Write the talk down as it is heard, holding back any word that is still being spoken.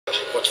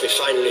What we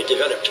finally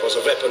developed was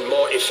a weapon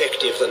more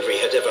effective than we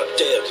had ever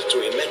dared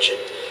to imagine.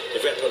 The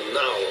weapon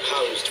now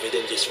housed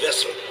within this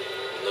vessel.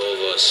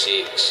 Nova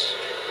 6.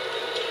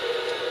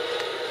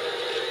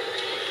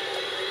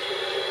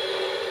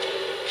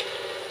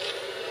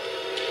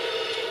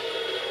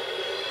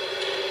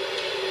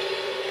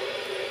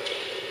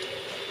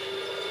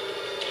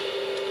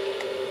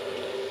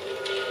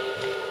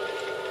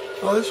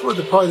 Oh, this is where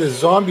probably the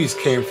zombies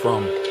came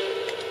from.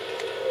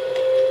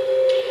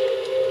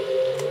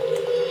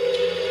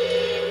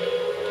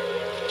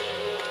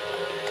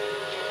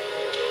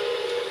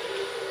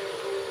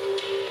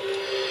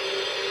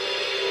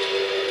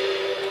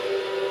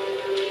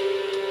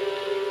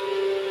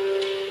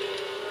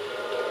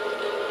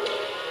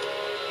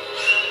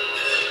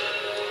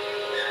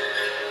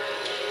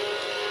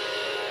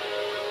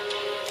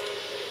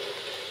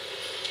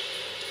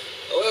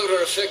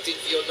 However effective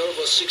your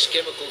Nova 6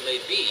 chemical may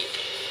be,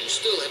 you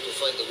still have to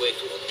find a way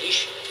to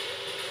unleash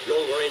it.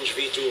 Long-range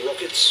V2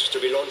 rockets to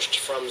be launched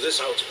from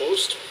this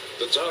outpost.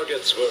 The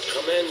targets were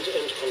command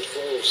and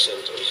control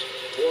centers.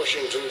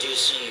 Washington,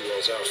 D.C.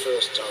 was our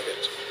first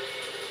target.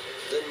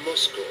 Then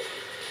Moscow.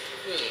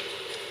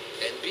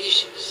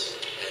 Ambitious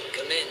and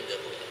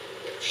commendable,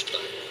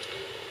 Stein.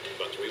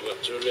 But we were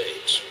too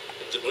late.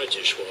 The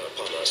British were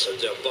upon us and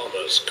their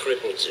bombers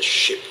crippled the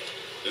ship.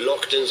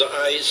 Locked in the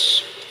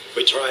ice,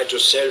 we tried to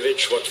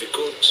salvage what we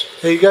could.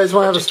 Hey, you guys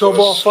want to have a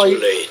snowball fight?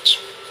 Too late.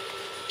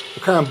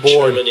 I'm kind of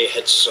bored. Germany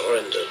had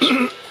surrendered,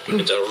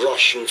 and a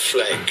Russian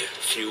flag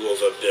flew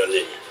over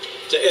Berlin.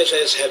 The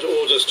SS had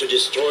orders to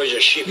destroy the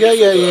ship. Yeah.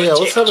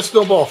 Let's have a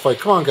snowball fight.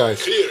 Come on,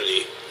 guys.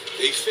 Clearly,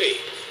 they failed.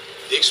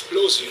 The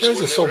explosives You guys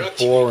were are so never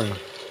activated. boring.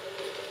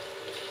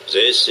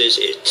 This is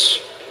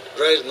it.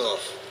 Reznov,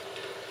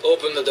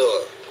 open the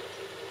door.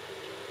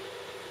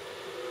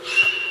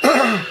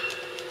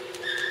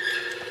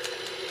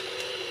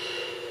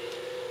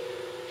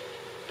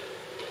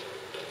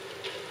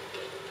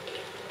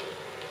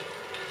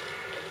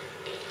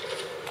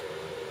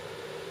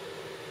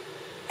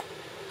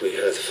 We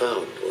had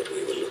found what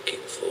we were looking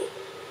for.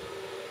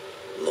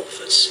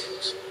 Nova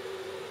 6.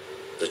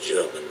 The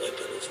German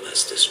weapon of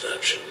mass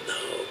destruction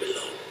now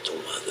belonged to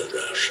Mother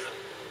Russia.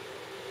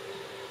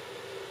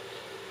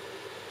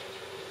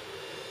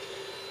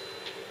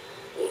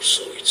 Or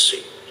so it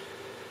seemed.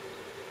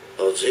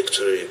 Our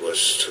victory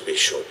was to be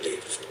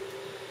short-lived.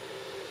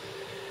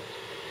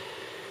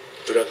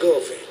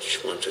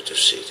 Dragovich wanted to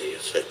see the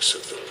effects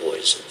of the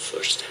poison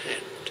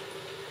firsthand.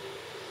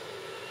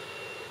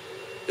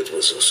 It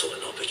was also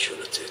an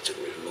opportunity to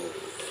remove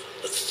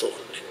a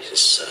thorn in his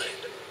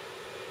side.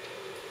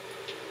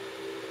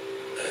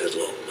 I had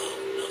long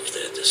known of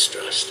their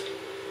distrust,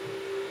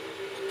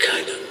 what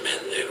kind of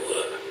men they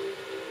were.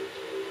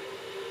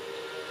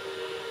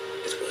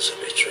 It was a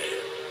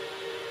betrayal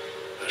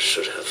I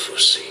should have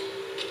foreseen.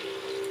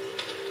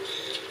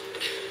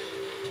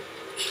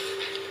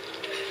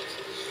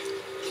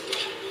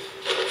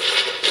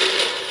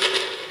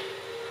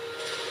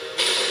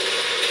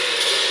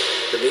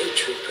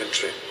 Dmitri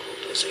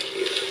Petrenko was a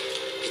hero.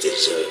 He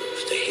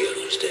deserved a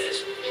hero's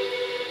death.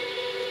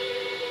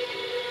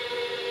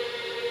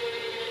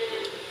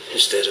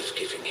 Instead of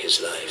giving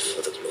his life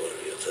for the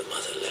glory of the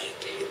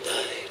motherland, he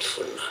died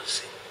for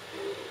nothing.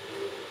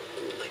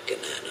 Like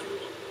an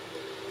animal.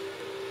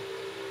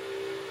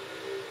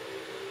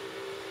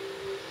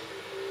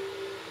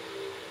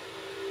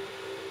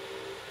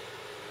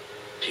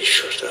 He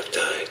should have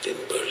died in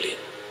Berlin.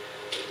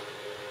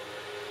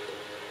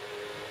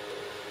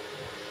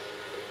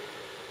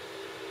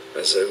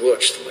 As I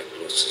watched my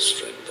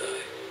closest friend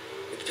die,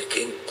 it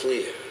became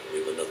clear we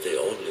were not the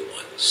only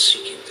ones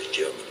seeking the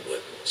German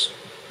weapons.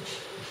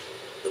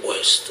 The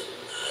Western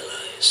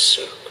allies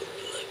circled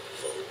like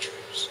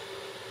vultures.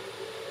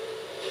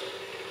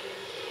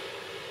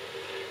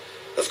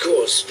 Of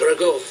course,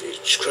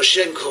 Dragovich,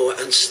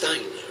 Krashenko, and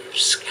Steiner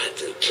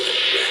scattered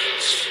like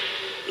rats,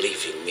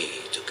 leaving me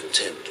to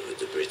contend with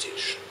the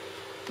British.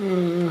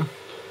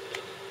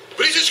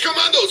 British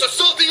commandos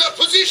assaulting our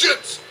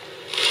positions!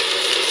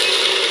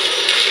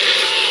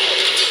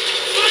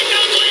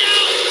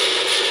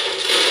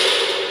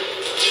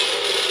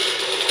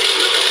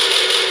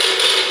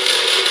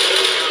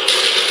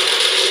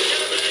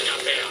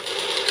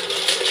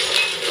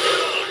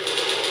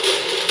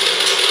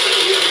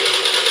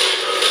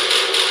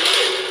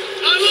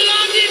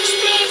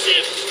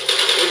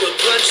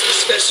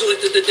 Vessel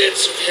into the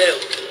depths of hell.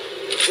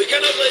 We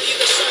cannot let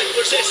either side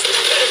possess this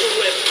terrible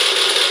weapon.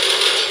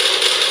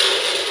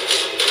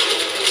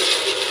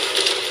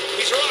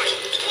 He's right.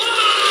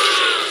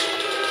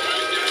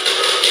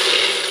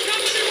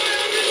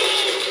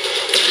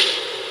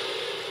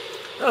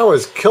 That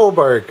was killed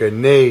by a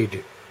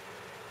grenade.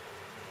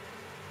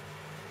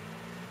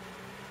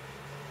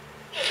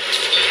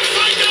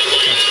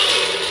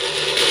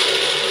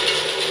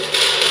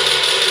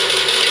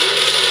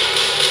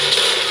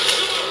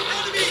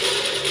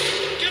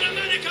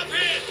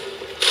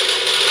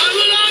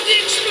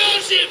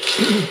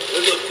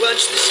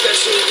 This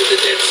vessel into the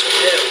depths of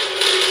hell.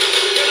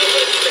 We cannot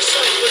let either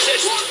side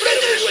possess this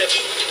terrible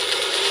weapon.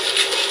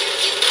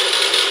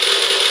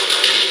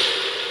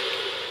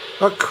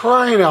 For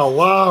crying out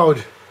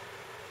loud.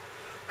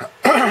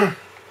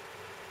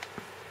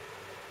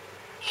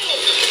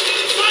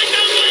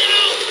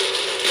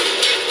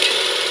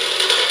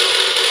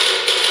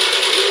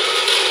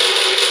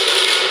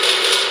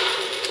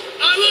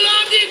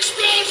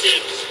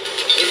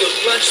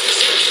 Plunge this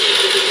machine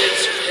into the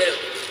depths of hell.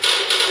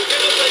 We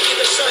cannot let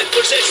either side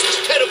possess this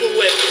terrible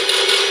weapon.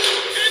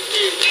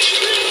 Empty!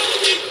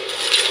 Reloading!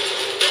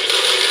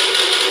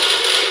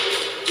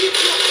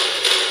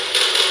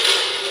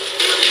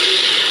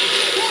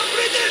 More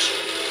British!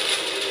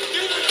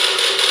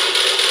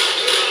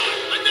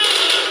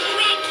 Another!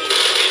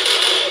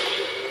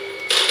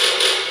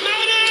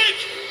 Medic!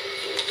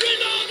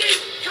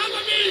 Reloading!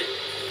 Cover me!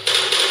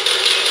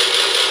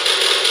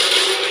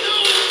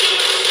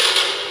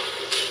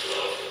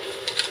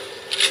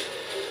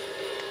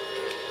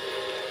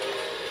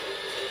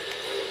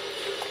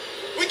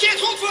 We can't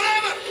hold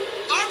forever!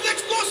 Armed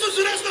explosives,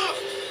 Reznov!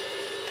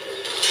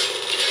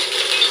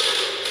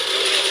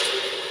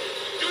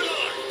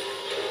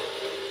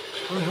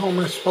 How the hell am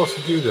I supposed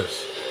to do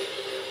this?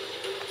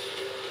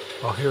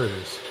 Oh, here it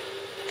is.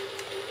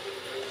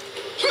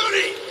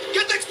 Hurry!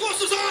 Get the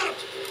explosives armed!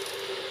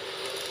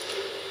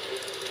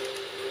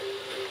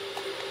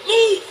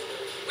 Move!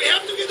 We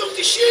have to get off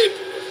the ship!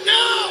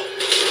 Now!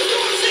 The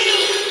door's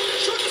sealed!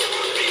 Shoot the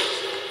scorpions!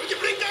 We can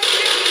break down the enemy!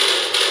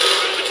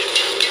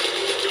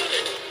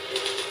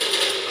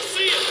 I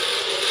see him!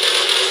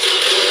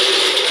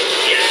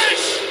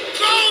 Yes!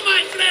 Go,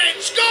 my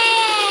friends! Go!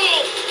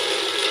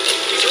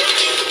 He's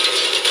running!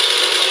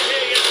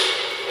 Here you go.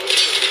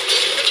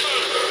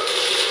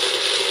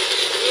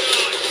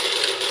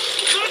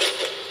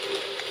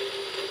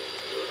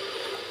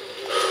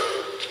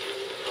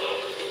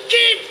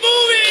 Keep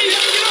moving!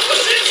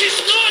 This is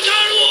not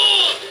our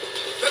war!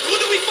 But who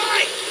do we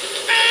fight?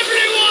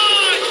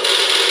 Everyone!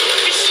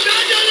 We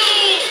stand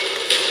alone!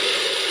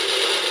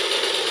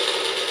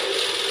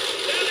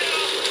 There they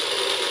are!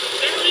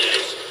 There he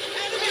is!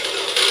 Enemy!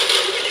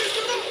 We can use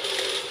the rope!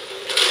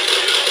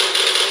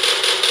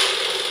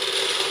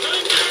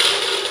 Time down!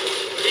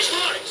 He's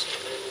right!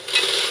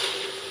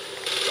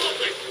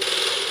 Copy!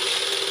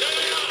 There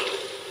they are!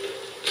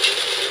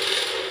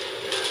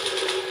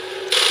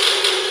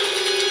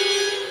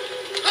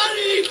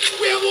 Hurry!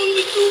 We have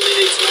only 2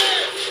 minutes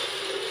left!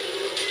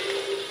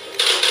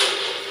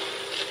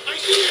 I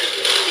see him!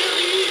 There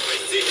he is! I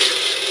see him!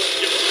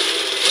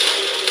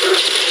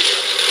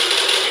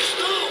 He's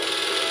down!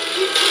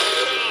 Good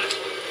job, Ron!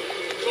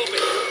 Copy!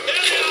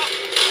 There they are!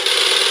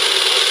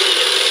 I see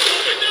him!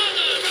 Copy!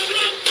 Another!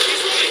 Drop!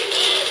 He's right!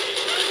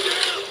 Man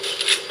down!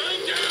 Man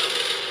down!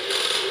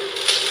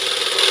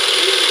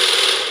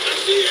 I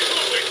see him!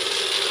 Copy! I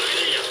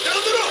hear you!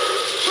 Down the road!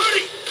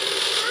 Hurry!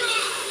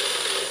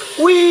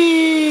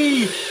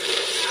 Whee!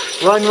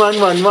 Run, run,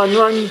 run, run,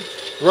 run.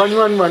 Run,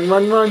 run, run,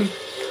 run, run.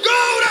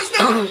 Go,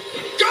 Reznov!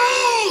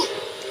 Go!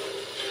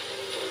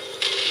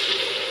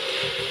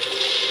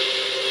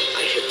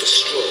 I had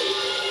destroyed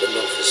the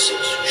Nova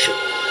 6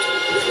 shipment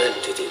and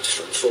prevented it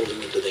from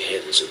falling into the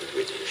hands of the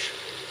British.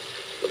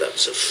 But I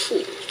was a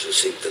fool to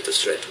think that the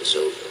threat was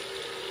over.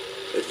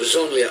 It was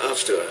only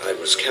after I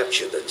was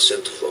captured and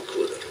sent to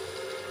Vorkuta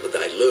that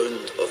I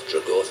learned of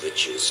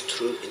Dragovich's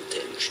true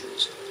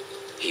intentions.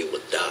 He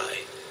would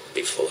die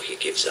before he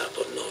gives up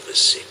on Nova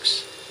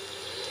 6.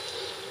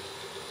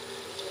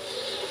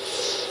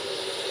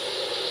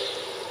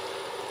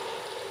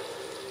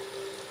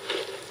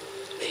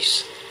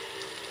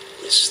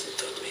 Listen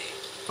to me.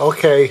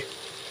 Okay.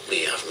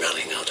 We are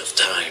running out of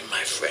time,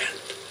 my friend.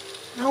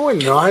 No, we're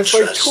not. It's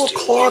like 2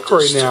 o'clock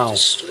right now.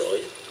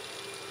 Destroy it?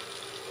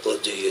 Or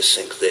do you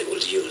think they will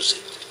use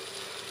it?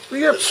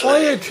 We got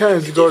plenty of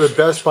time to go to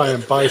Best Buy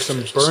and buy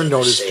some Burn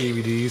Notice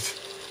DVDs.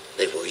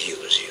 They will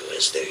use you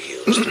as they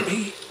used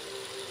me.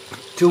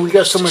 Dude, we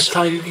got so much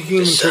time you can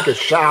even take a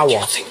shower.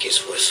 What you think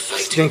is worth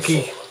fighting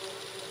Stinky. for?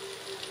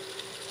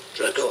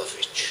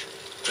 Dragovich,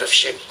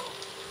 Kravchenko,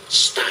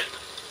 Stein.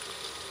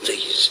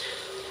 These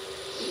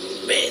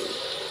men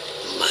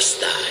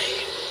must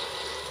die.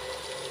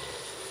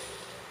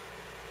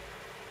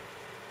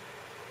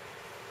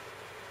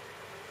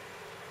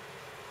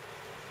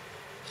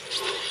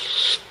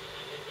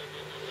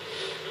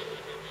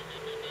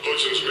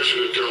 Hudson's mission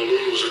at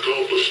Kowloon was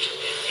accomplished.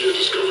 He had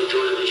discovered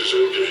Dragovich's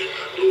endgame,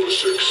 Nova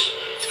 6.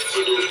 A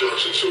nerve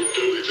toxin so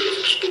deadly that if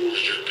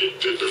exposed, you'd be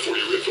dead before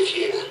you hit the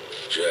floor.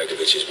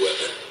 Dragovich's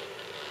weapon.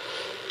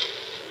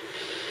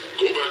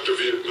 Go back to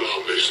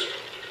Vietnam, Mason.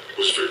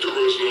 Was Victor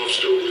Reznov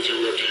still with you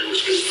after you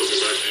escaped from the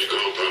MACV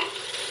compound?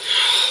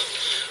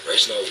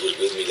 Reznov was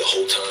with me the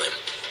whole time.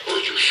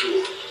 Are you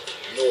sure?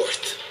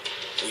 North.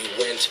 We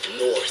went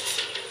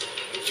north.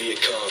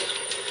 Viet Cong.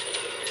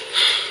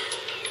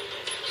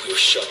 We were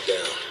shut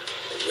down.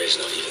 And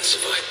Reznov even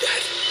survived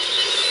that.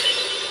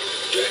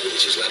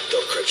 Dragovich's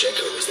lapdog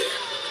Kravchenko was there.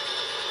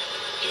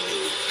 He knew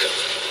we were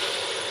coming.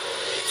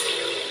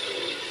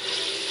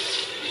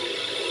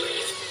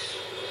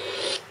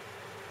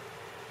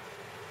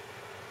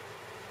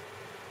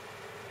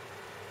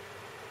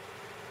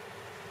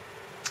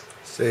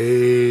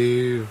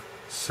 Save.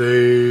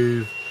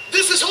 Save.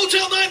 This is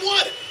Hotel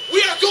 9-1.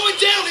 We are going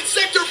down in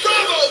Sector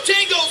Bravo,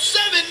 Tango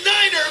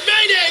 7-9er.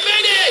 Mayday,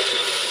 mayday!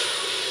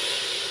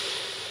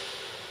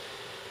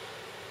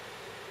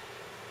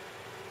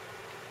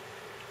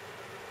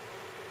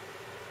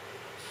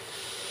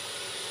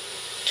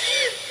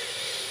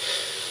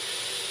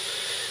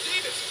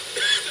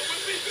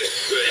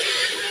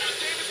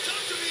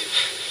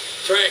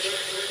 Frank,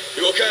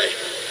 you okay?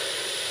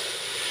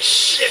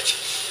 Shit!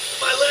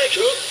 My leg!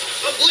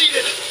 I'm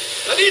bleeding!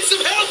 I need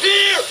some help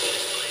here!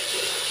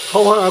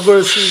 Hold on, I'll go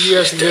to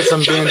CVS and get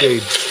some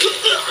Band-Aids.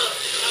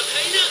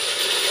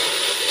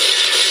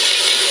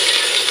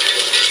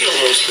 Kill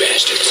those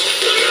bastards.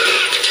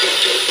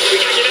 We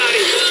gotta get out of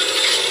here.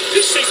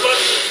 This thing's what?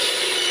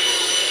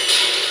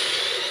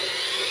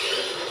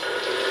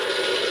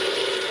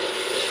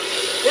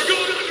 We're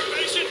going under,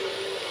 Mason.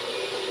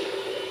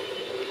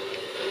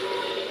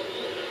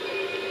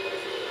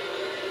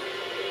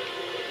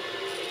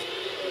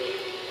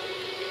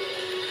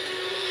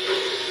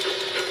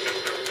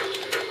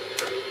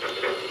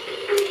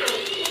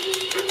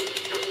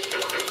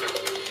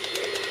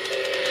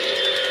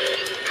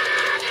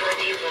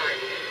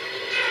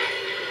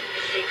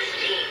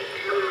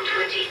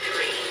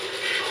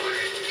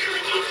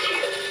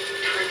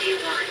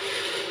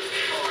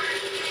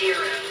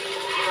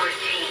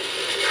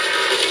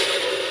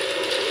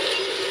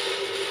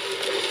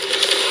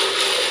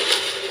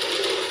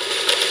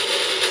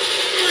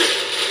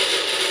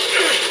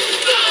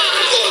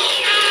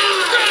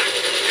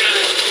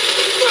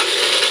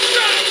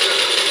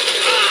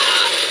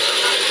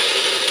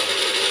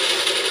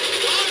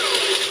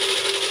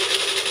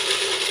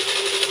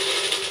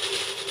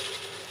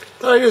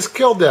 I just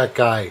killed that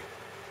guy.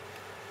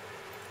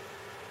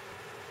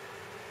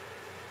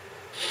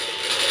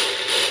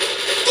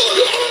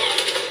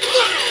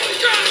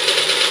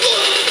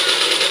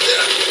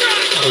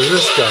 Oh,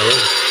 this guy.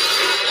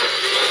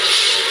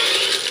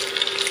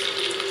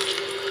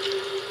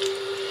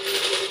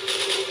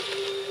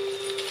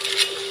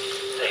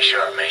 Stay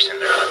sharp, Mason.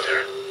 They're out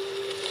there.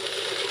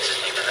 This is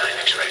Lima 9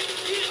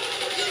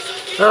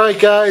 X-ray. Alright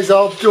guys,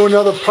 I'll do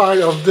another part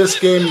of this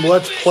game,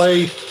 Let's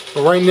Play.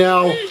 But right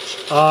now,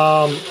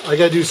 I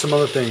gotta do some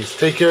other things.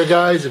 Take care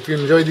guys. If you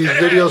enjoyed these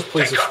videos,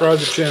 please subscribe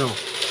to the channel.